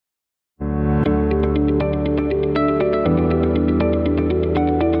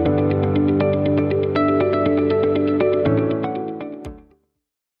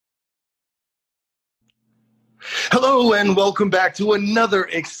And welcome back to another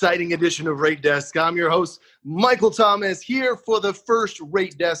exciting edition of Rate Desk. I'm your host, Michael Thomas, here for the first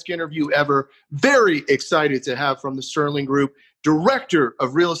Rate Desk interview ever. Very excited to have from the Sterling Group, Director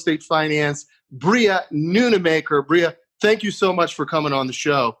of Real Estate Finance, Breea Nunemaker. Breea, thank you so much for coming on the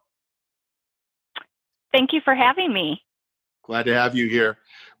show. Thank you for having me. Glad to have you here.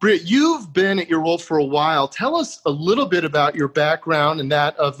 Breea, you've been at your role for a while. Tell us a little bit about your background and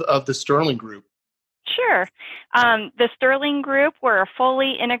that of the Sterling Group. Sure. The Sterling Group, we're a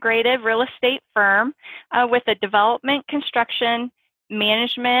fully integrated real estate firm with a development, construction,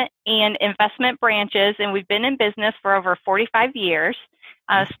 management, and investment branches, and we've been in business for over 45 years.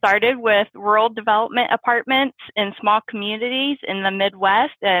 Started with rural development apartments in small communities in the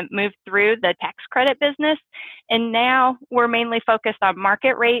Midwest and moved through the tax credit business, and now we're mainly focused on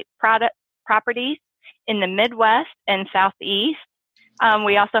market rate properties in the Midwest and Southeast.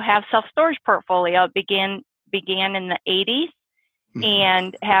 We also have self-storage portfolio. It began in the 80s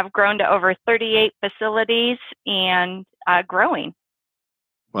and have grown to over 38 facilities and growing.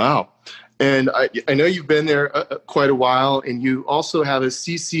 Wow. And I know you've been there quite a while, and you also have a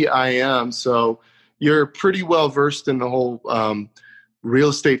CCIM, so you're pretty well versed in the whole real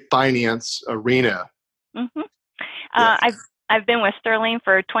estate finance arena. Mm-hmm. Yeah. I've been with Sterling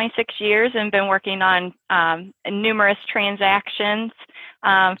for 26 years and been working on numerous transactions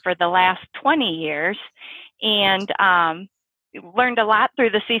for the last 20 years, and learned a lot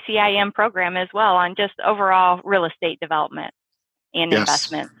through the CCIM program as well on just overall real estate development and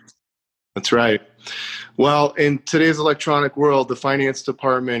investment. That's right. Well, in today's electronic world, the finance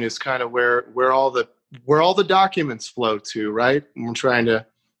department is kind of where all the documents flow to, right? And we're trying to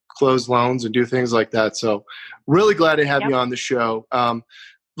close loans and do things like that. So really glad to have you on the show.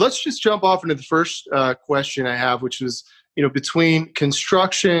 Let's just jump off into the first question I have, which is, between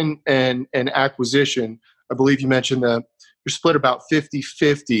construction and acquisition, I believe you mentioned you're split about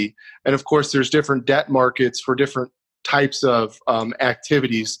 50-50. And of course, there's different debt markets for different types of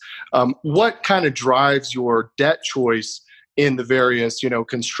activities. What kind of drives your debt choice in the various,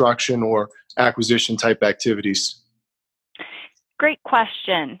 construction or acquisition type activities? Great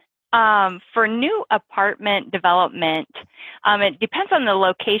question. For new apartment development, it depends on the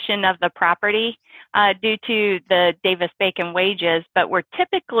location of the property due to the Davis-Bacon wages, but we're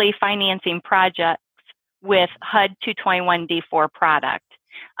typically financing projects with HUD 221D4 product.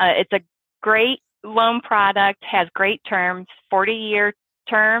 It's a great loan product, has great terms, 40-year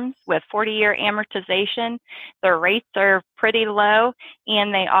terms with 40-year amortization. The rates are pretty low,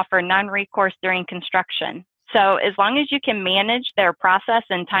 and they offer non-recourse during construction. So as long as you can manage their process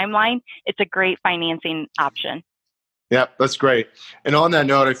and timeline, it's a great financing option. Yeah, that's great. And on that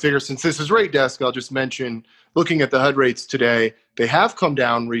note, I figure since this is Rate Desk, I'll just mention, looking at the HUD rates today, they have come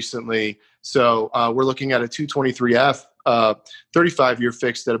down recently. So we're looking at a 223F 35-year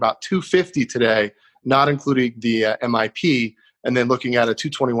fixed at about 250 today, not including the MIP, and then looking at a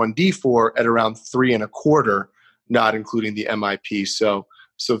 221D4 at around 3.25, not including the MIP. So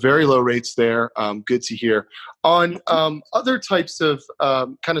very low rates there. Good to hear. On other types of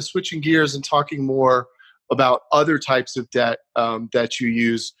kind of switching gears and talking more about other types of debt that you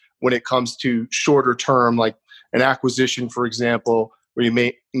use when it comes to shorter term, like an acquisition, for example, where you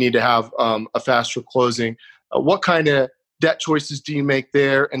may need to have a faster closing. What kind of debt choices do you make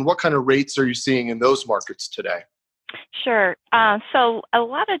there, and what kind of rates are you seeing in those markets today? Sure. So a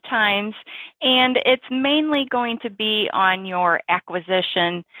lot of times, and it's mainly going to be on your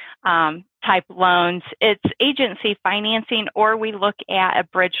acquisition type loans, it's agency financing, or we look at a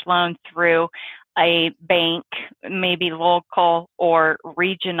bridge loan through a bank, maybe local or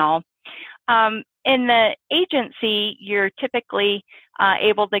regional. In the agency, you're typically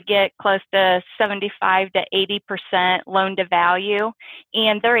able to get close to 75 to 80% loan to value,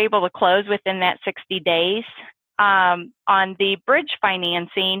 and they're able to close within that 60 days. On the bridge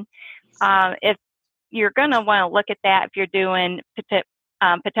financing, if you're going to want to look at that, if you're doing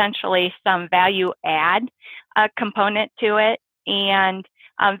potentially some value add component to it, and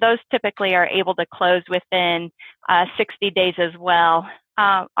those typically are able to close within 60 days as well.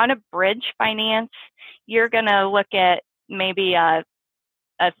 On a bridge finance, you're going to look at maybe a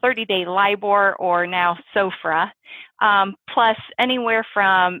 30-day LIBOR or now SOFR, plus anywhere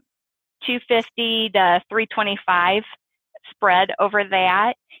from 250 to 325 spread over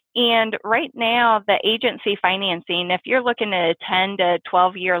that. And right now, the agency financing, if you're looking at a 10 to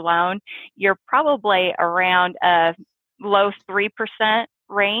 12-year loan, you're probably around a low 3%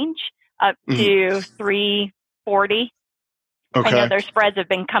 range up to 340. Okay. I know their spreads have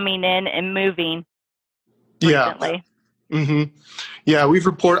been coming in and moving recently. Yeah,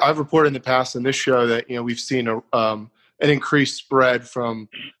 I've reported in the past in this show that we've seen a an increased spread from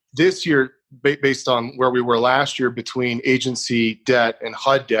this year based on where we were last year between agency debt and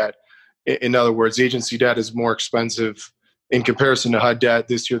HUD debt. In other words, agency debt is more expensive in comparison to HUD debt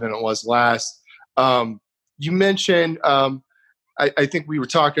this year than it was last. You mentioned, I think we were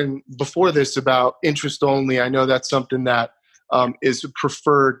talking before this about interest only. I know that's something that is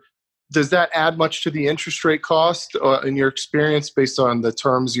preferred. Does that add much to the interest rate cost in your experience based on the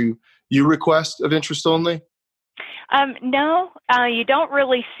terms you request of interest only? No, you don't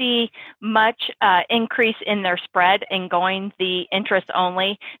really see much increase in their spread in going the interest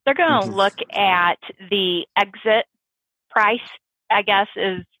only. They're going to look at the exit price, I guess,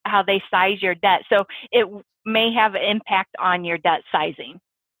 is how they size your debt. So it may have an impact on your debt sizing,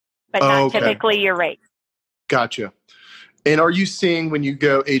 but not typically your rate. Gotcha. And are you seeing when you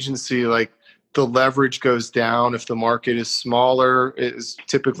go agency, like the leverage goes down if the market is smaller? Is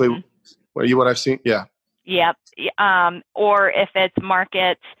typically what I've seen? Yeah. Yep. Or if it's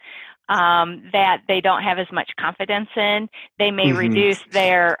markets that they don't have as much confidence in, they may reduce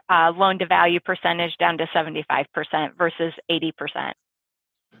their loan to value percentage down to 75% versus 80%.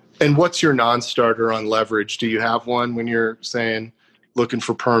 And what's your non-starter on leverage? Do you have one when you're saying looking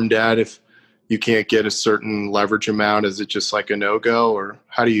for perm debt? If you can't get a certain leverage amount, is it just like a no-go, or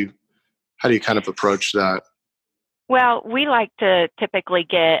how do you kind of approach that? Well, we like to typically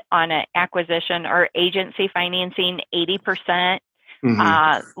get on an acquisition or agency financing 80%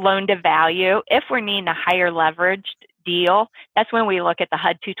 loan to value. If we're needing a higher leveraged deal, that's when we look at the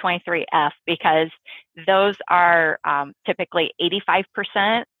HUD 223F, because those are typically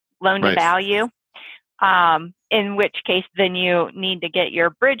 85% loan to value. In which case, then you need to get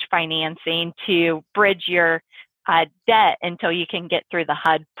your bridge financing to bridge your debt until you can get through the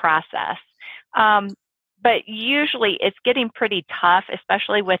HUD process. But usually it's getting pretty tough,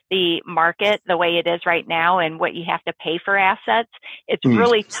 especially with the market the way it is right now and what you have to pay for assets. It's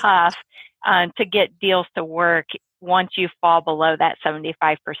really tough to get deals to work once you fall below that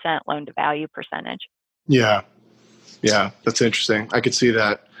 75% loan to value percentage. Yeah, that's interesting. I could see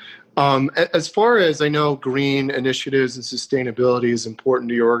that. As far as I know, green initiatives and sustainability is important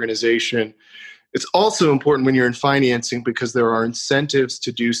to your organization. It's also important when you're in financing because there are incentives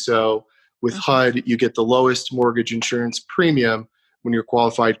to do so. With HUD, you get the lowest mortgage insurance premium when you're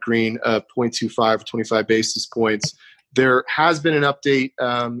qualified green, 0.25 or 25 basis points. There has been an update,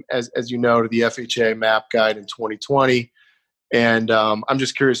 as you know, to the FHA MAP guide in 2020. And I'm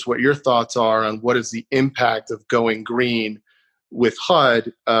just curious what your thoughts are on what is the impact of going green with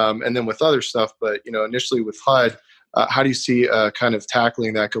HUD and then with other stuff. But, initially with HUD, how do you see kind of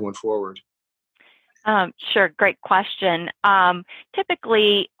tackling that going forward? Sure. Great question.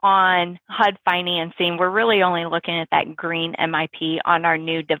 Typically on HUD financing, we're really only looking at that green MIP on our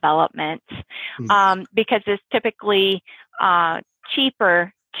new developments because it's typically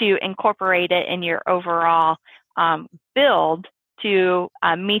cheaper to incorporate it in your overall build to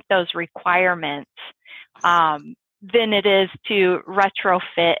meet those requirements than it is to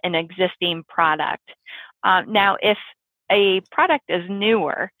retrofit an existing product. Now, if a product is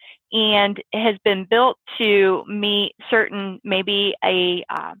newer and has been built to meet certain, maybe a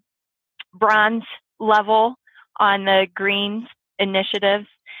bronze level on the green initiatives,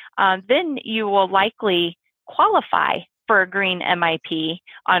 then you will likely qualify for a green MIP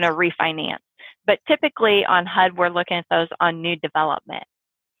on a refinance. But typically on HUD, we're looking at those on new development.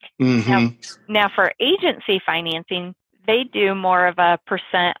 Now for agency financing, they do more of a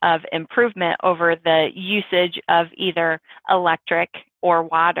percent of improvement over the usage of either electric or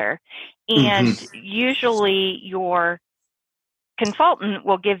water. And usually your consultant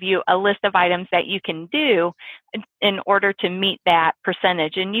will give you a list of items that you can do in order to meet that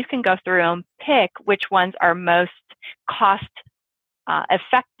percentage. And you can go through and pick which ones are most cost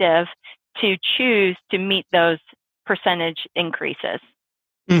effective to choose to meet those percentage increases.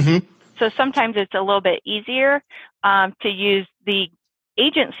 So sometimes it's a little bit easier to use the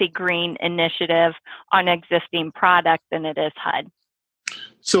agency green initiative on existing product than it is HUD.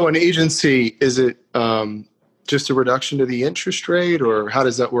 So an agency, is it just a reduction to the interest rate, or how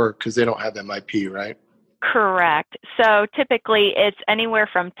does that work? Because they don't have MIP, right? Correct. So typically it's anywhere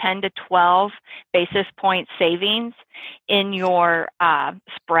from 10 to 12 basis point savings in your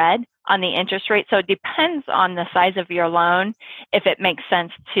spread on the interest rate. So it depends on the size of your loan if it makes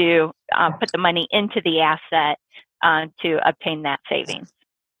sense to put the money into the asset to obtain that savings.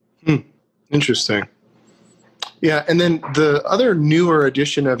 Interesting. Yeah, and then the other newer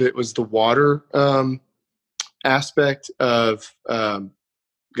addition of it was the water aspect of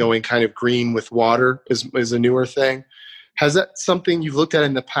going kind of green with water is a newer thing. Has that something you've looked at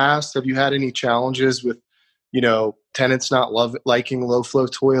in the past? Have you had any challenges with tenants not liking low flow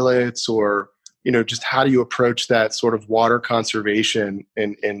toilets, or, just how do you approach that sort of water conservation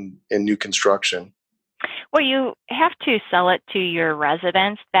in new construction? Well, you have to sell it to your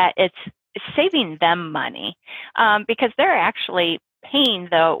residents that it's saving them money, because they're actually paying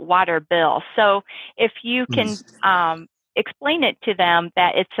the water bill. So if you can explain it to them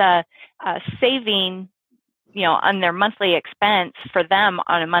that it's a saving, on their monthly expense for them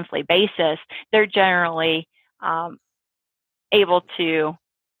on a monthly basis, they're generally able to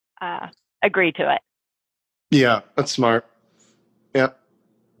agree to it. Yeah, that's smart. Yeah.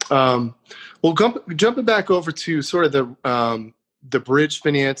 Well, jumping back over to sort of the bridge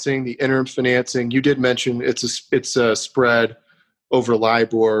financing, the interim financing, you did mention it's a spread over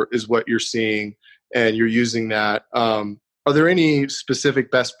LIBOR is what you're seeing, and you're using that. Are there any specific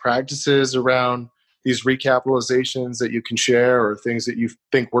best practices around these recapitalizations that you can share, or things that you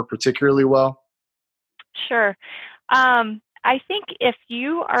think work particularly well? Sure. I think if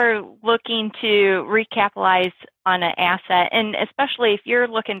you are looking to recapitalize on an asset, and especially if you're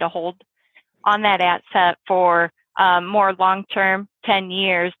looking to hold on that asset for more long-term, 10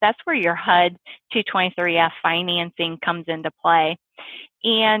 years, that's where your HUD 223F financing comes into play.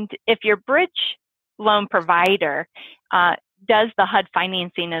 And if your bridge loan provider does the HUD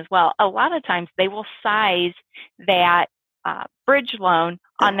financing as well, a lot of times they will size that bridge loan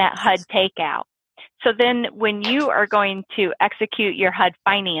on that HUD takeout. So then when you are going to execute your HUD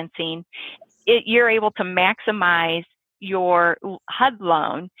financing, you're able to maximize your HUD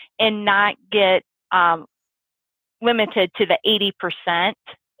loan and not get limited to the 80%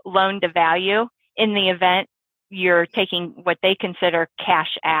 loan to value in the event you're taking what they consider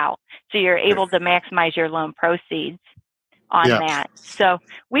cash out. So you're able to maximize your loan proceeds on that. So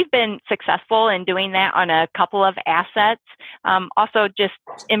we've been successful in doing that on a couple of assets. Also just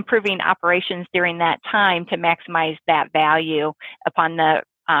improving operations during that time to maximize that value upon the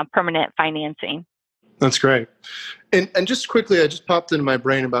permanent financing. That's great. And just quickly, I just popped into my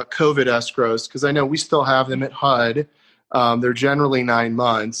brain about COVID escrows, because I know we still have them at HUD. They're generally 9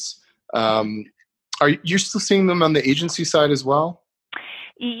 months. Are you still seeing them on the agency side as well?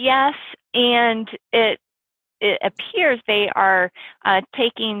 Yes, and it appears they are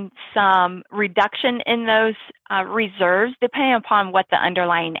taking some reduction in those reserves depending upon what the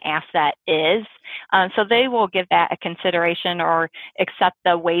underlying asset is. So they will give that a consideration or accept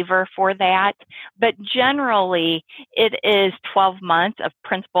the waiver for that. But generally, it is 12 months of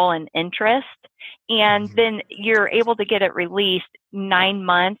principal and interest. And then you're able to get it released 9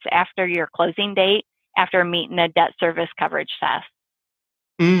 months after your closing date, after meeting a debt service coverage test.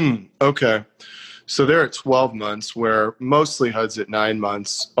 Okay. So they're at 12 months, where mostly HUD's at 9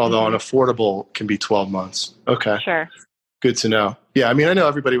 months, although on affordable can be 12 months. Okay. Sure. Good to know. Yeah, I mean, I know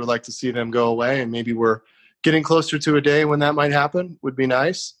everybody would like to see them go away, and maybe we're getting closer to a day when that might happen. Would be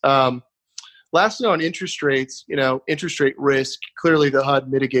nice. Lastly, on interest rates, interest rate risk, clearly the HUD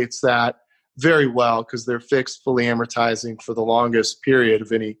mitigates that very well because they're fixed, fully amortizing for the longest period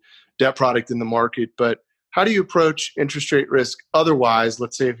of any debt product in the market. But how do you approach interest rate risk otherwise?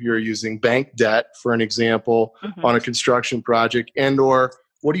 Let's say if you're using bank debt, for an example, on a construction project, and/or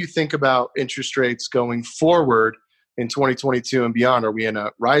what do you think about interest rates going forward in 2022 and beyond? Are we in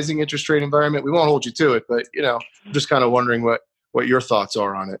a rising interest rate environment? We won't hold you to it, but just kind of wondering what your thoughts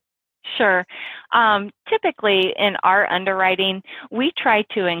are on it. Sure. Typically in our underwriting, we try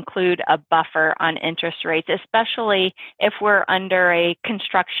to include a buffer on interest rates, especially if we're under a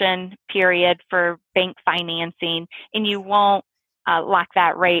construction period for bank financing and you won't lock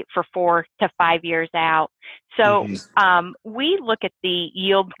that rate for 4 to 5 years out. So we look at the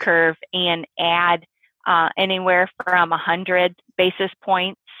yield curve and add anywhere from 100 basis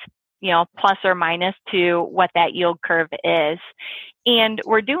points, plus or minus to what that yield curve is. And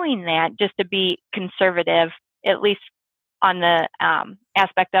we're doing that just to be conservative, at least on the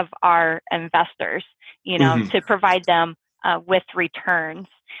aspect of our investors, to provide them with returns.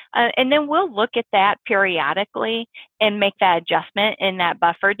 And then we'll look at that periodically and make that adjustment in that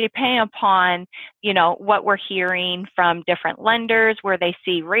buffer, depending upon, what we're hearing from different lenders, where they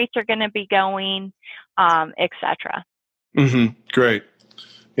see rates are going to be going, et cetera. Great.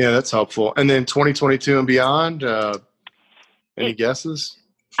 Yeah, that's helpful. And then 2022 and beyond, any guesses?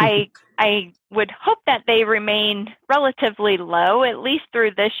 I would hope that they remain relatively low, at least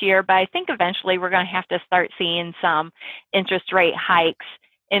through this year, but I think eventually we're going to have to start seeing some interest rate hikes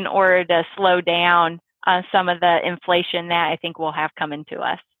in order to slow down some of the inflation that I think we'll have coming to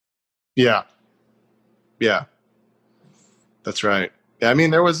us. Yeah, that's right. I mean,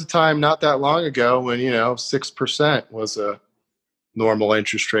 there was a time not that long ago when, 6% was a normal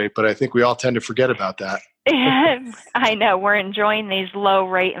interest rate, but I think we all tend to forget about that. I know we're enjoying these low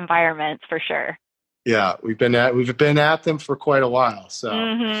rate environments for sure. Yeah, we've been at them for quite a while, so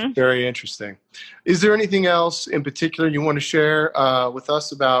Mm-hmm. very interesting. Is there anything else in particular you want to share with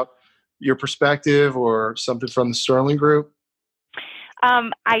us about your perspective or something from the Sterling Group?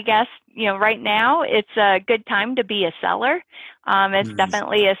 I guess, right now it's a good time to be a seller. It's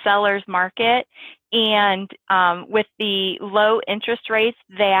definitely a seller's market. And with the low interest rates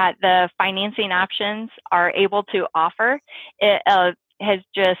that the financing options are able to offer, it has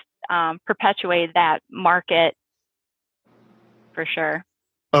just perpetuated that market for sure.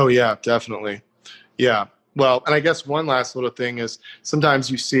 Oh, yeah, definitely. Yeah. Well, and I guess one last little thing is sometimes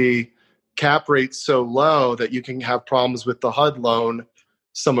you see cap rates so low that you can have problems with the HUD loan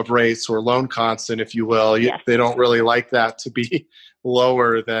sum of rates or loan constant, if you will. Yes. They don't really like that to be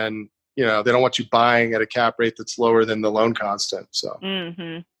lower than, they don't want you buying at a cap rate that's lower than the loan constant. So,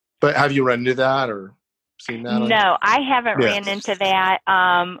 but have you run into that or seen that? No, I haven't ran into that.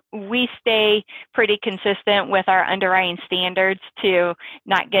 We stay pretty consistent with our underwriting standards to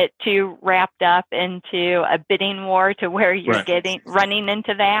not get too wrapped up into a bidding war to where you're running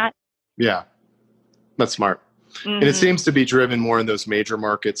into that. Yeah, that's smart. And it seems to be driven more in those major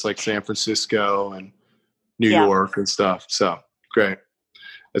markets like San Francisco and New York and stuff. So great.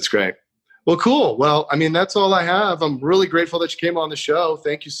 That's great. Well, cool. Well, I mean, that's all I have. I'm really grateful that you came on the show.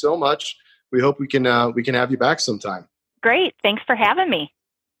 Thank you so much. We hope we can have you back sometime. Great. Thanks for having me.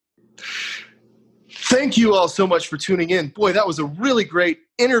 Thank you all so much for tuning in. Boy, that was a really great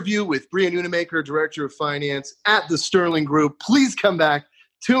interview with Breea Nunemaker, Director of Finance at the Sterling Group. Please come back.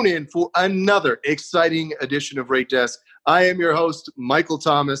 Tune in for another exciting edition of Rate Desk. I am your host, Michael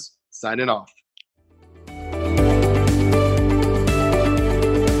Thomas, signing off.